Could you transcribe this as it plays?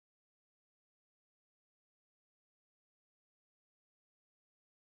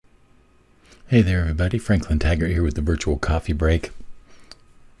Hey there, everybody. Franklin Taggart here with the virtual coffee break.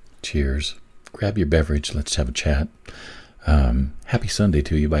 Cheers. Grab your beverage. Let's have a chat. Happy Sunday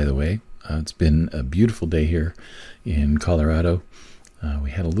to you, by the way. It's been a beautiful day here in Colorado.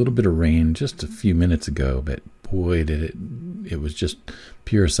 We had a little bit of rain just a few minutes ago, but boy, it was just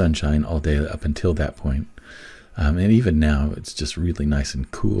pure sunshine all day up until that point. And even now, it's just really nice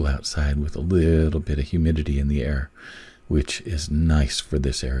and cool outside with a little bit of humidity in the air, which is nice for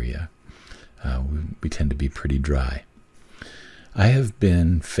this area. We tend to be pretty dry. I have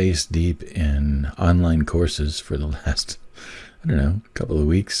been face deep in online courses for the last, couple of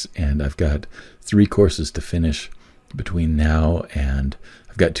weeks, and I've got 3 courses to finish between now and,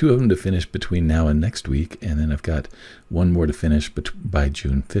 I've got 2 of them to finish between now and next week, and then I've got 1 more to finish by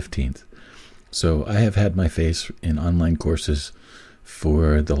June 15th. So I have had my face in online courses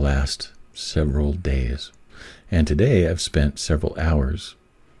for the last several days, and today I've spent several hours.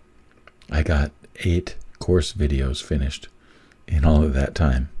 I got 8 course videos finished in all of that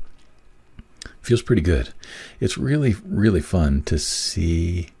time. Feels pretty good. It's really, really fun to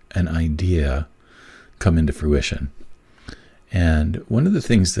see an idea come into fruition. And one of the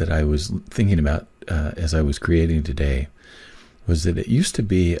things that I was thinking about as I was creating today was that it used to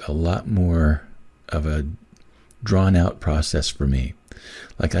be a lot more of a drawn-out process for me.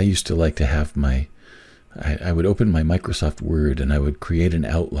 Like I used to like to have I would open my Microsoft Word and I would create an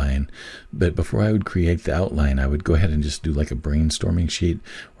outline, but before I would create the outline, I would go ahead and just do like a brainstorming sheet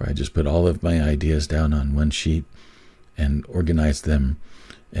where I just put all of my ideas down on one sheet and organize them,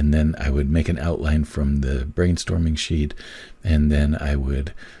 and then I would make an outline from the brainstorming sheet, and then I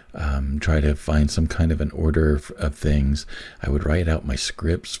would try to find some kind of an order of things. I would write out my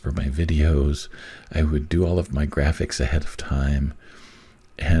scripts for my videos. I would do all of my graphics ahead of time.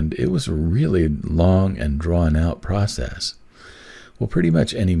 And it was a really long and drawn-out process. Well, pretty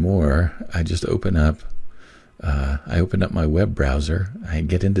much anymore, I just open up my web browser. I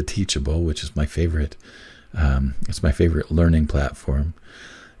get into Teachable, which is my favorite. It's my favorite learning platform,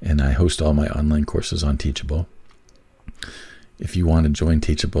 and I host all my online courses on Teachable. If you want to join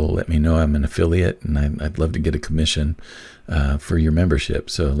Teachable, let me know. I'm an affiliate, and I'd love to get a commission for your membership.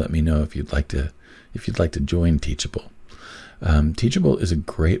 So let me know if you'd like to join Teachable. Teachable is a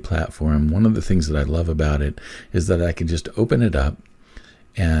great platform. One of the things that I love about it is that I can just open it up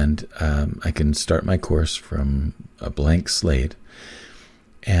and I can start my course from a blank slate,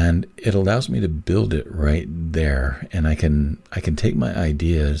 and it allows me to build it right there. And I can take my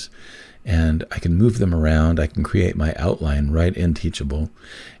ideas and I can move them around. I can create my outline right in Teachable,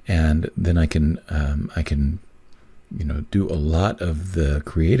 and then I can do a lot of the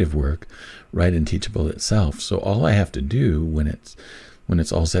creative work right in Teachable itself. So all I have to do when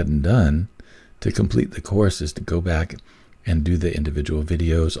it's all said and done to complete the course is to go back and do the individual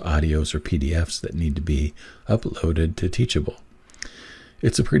videos, audios, or PDFs that need to be uploaded to Teachable.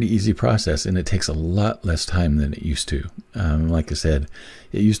 It's a pretty easy process, and it takes a lot less time than it used to. Like I said,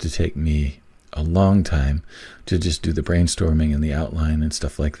 it used to take me a long time to just do the brainstorming and the outline and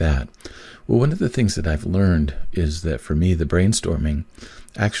stuff like that. Well, one of the things that I've learned is that for me, the brainstorming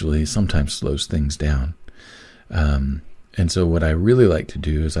actually sometimes slows things down. And so what I really like to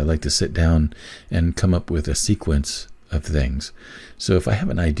do is I like to sit down and come up with a sequence of things. So if I have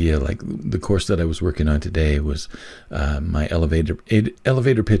an idea, like the course that I was working on today was my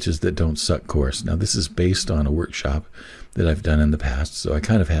elevator pitches that don't suck course. Now this is based on a workshop that I've done in the past, so I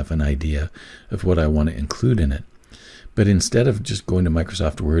kind of have an idea of what I want to include in it. But instead of just going to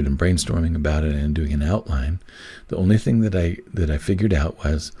Microsoft Word and brainstorming about it and doing an outline, the only thing that I figured out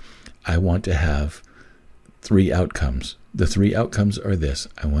was I want to have 3 outcomes. The 3 outcomes are this.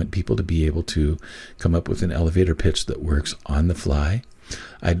 I want people to be able to come up with an elevator pitch that works on the fly.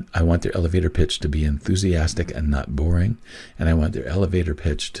 I want their elevator pitch to be enthusiastic and not boring. And I want their elevator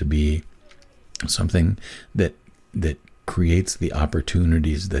pitch to be something that creates the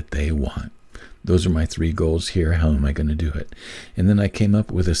opportunities that they want. Those are my 3 goals here. How am I going to do it? And then I came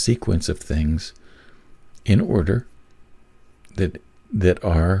up with a sequence of things in order that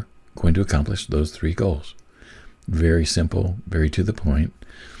are going to accomplish those 3 goals. Very simple, very to the point.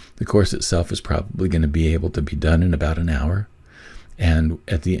 The course itself is probably going to be able to be done in about an hour. And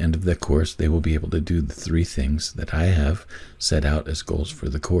at the end of the course, they will be able to do the 3 things that I have set out as goals for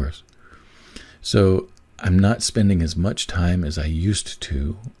the course. So I'm not spending as much time as I used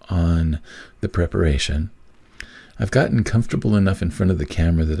to on the preparation. I've gotten comfortable enough in front of the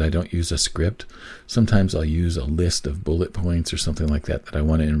camera that I don't use a script. Sometimes I'll use a list of bullet points or something like that that I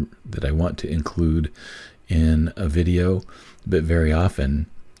want to include in a video, but very often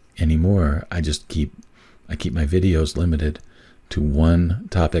anymore I keep my videos limited to one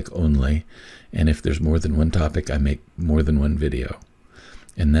topic only. And if there's more than one topic, I make more than one video.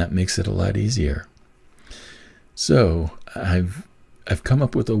 And that makes it a lot easier. So I've come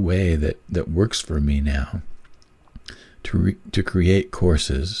up with a way that works for me now to create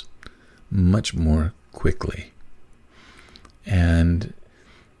courses much more quickly. And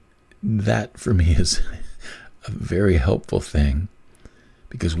that for me is a very helpful thing,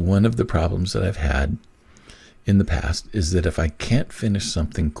 because one of the problems that I've had in the past is that if I can't finish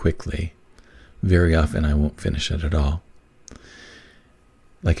something quickly, very often I won't finish it at all.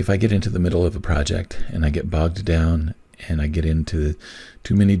 Like if I get into the middle of a project and I get bogged down and I get into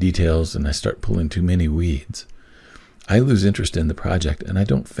too many details and I start pulling too many weeds, I lose interest in the project and I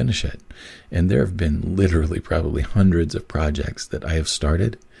don't finish it. And there have been literally probably hundreds of projects that I have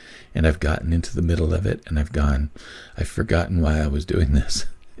started and I've gotten into the middle of it and I've forgotten why I was doing this.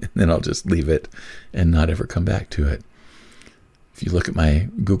 And then I'll just leave it and not ever come back to it. If you look at my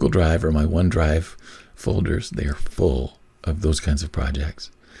Google Drive or my OneDrive folders, they are full of those kinds of projects.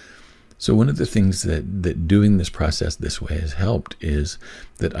 So one of the things that doing this process this way has helped is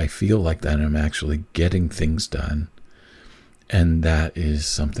that I feel like that I'm actually getting things done. And that is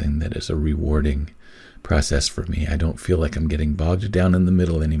something that is a rewarding process for me. I don't feel like I'm getting bogged down in the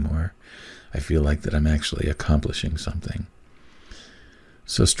middle anymore. I feel like that I'm actually accomplishing something.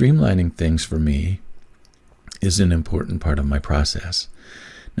 So streamlining things for me is an important part of my process.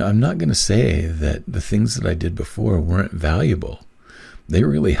 Now, I'm not going to say that the things that I did before weren't valuable. They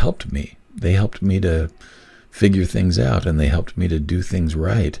really helped me. They helped me to figure things out, and they helped me to do things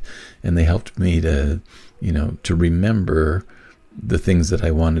right, and they helped me to remember the things that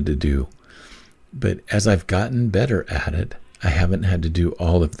I wanted to do. But as I've gotten better at it, I haven't had to do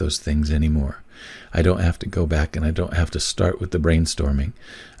all of those things anymore. I don't have to go back and I don't have to start with the brainstorming.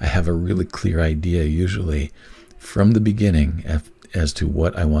 I have a really clear idea usually from the beginning as to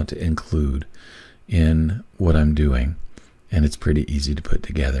what I want to include in what I'm doing, and it's pretty easy to put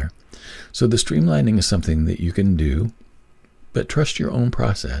together. So the streamlining is something that you can do, but trust your own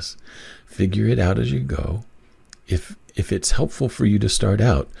process. Figure it out as you go. If it's helpful for you to start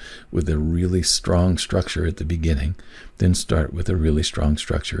out with a really strong structure at the beginning, then start with a really strong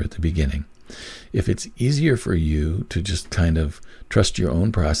structure at the beginning. If it's easier for you to just kind of trust your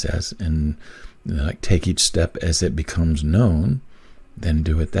own process and take each step as it becomes known, then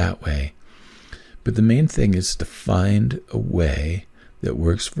do it that way. But the main thing is to find a way that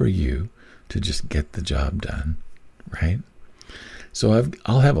works for you to just get the job done, right? So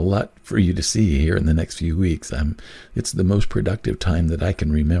I'll have a lot for you to see here in the next few weeks. It's the most productive time that I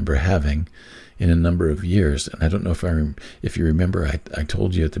can remember having in a number of years. And I don't know if you remember, I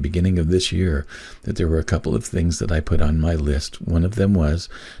told you at the beginning of this year that there were a couple of things that I put on my list. One of them was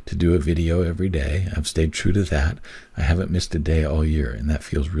to do a video every day. I've stayed true to that. I haven't missed a day all year, and that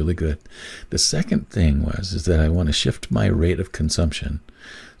feels really good. The second thing is that I want to shift my rate of consumption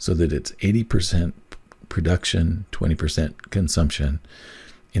so that it's 80% production, 20% consumption,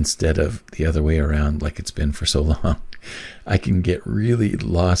 instead of the other way around like it's been for so long. I can get really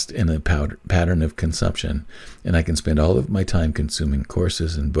lost in a pattern of consumption, and I can spend all of my time consuming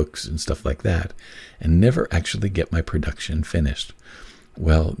courses and books and stuff like that and never actually get my production finished.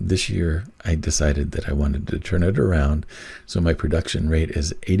 Well, this year I decided that I wanted to turn it around, so my production rate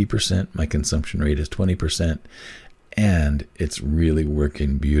is 80%, my consumption rate is 20%, and it's really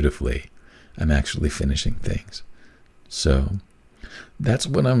working beautifully. I'm actually finishing things. So that's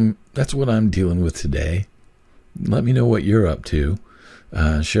what I'm dealing with today. Let me know what you're up to.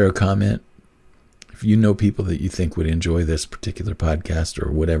 Share a comment. If you know people that you think would enjoy this particular podcast or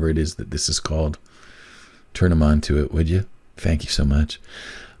whatever it is that this is called, turn them on to it, would you? Thank you so much.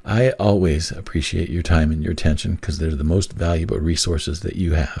 I always appreciate your time and your attention because they're the most valuable resources that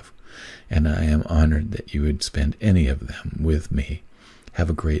you have. And I am honored that you would spend any of them with me. Have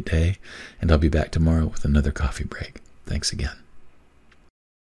a great day, and I'll be back tomorrow with another coffee break. Thanks again.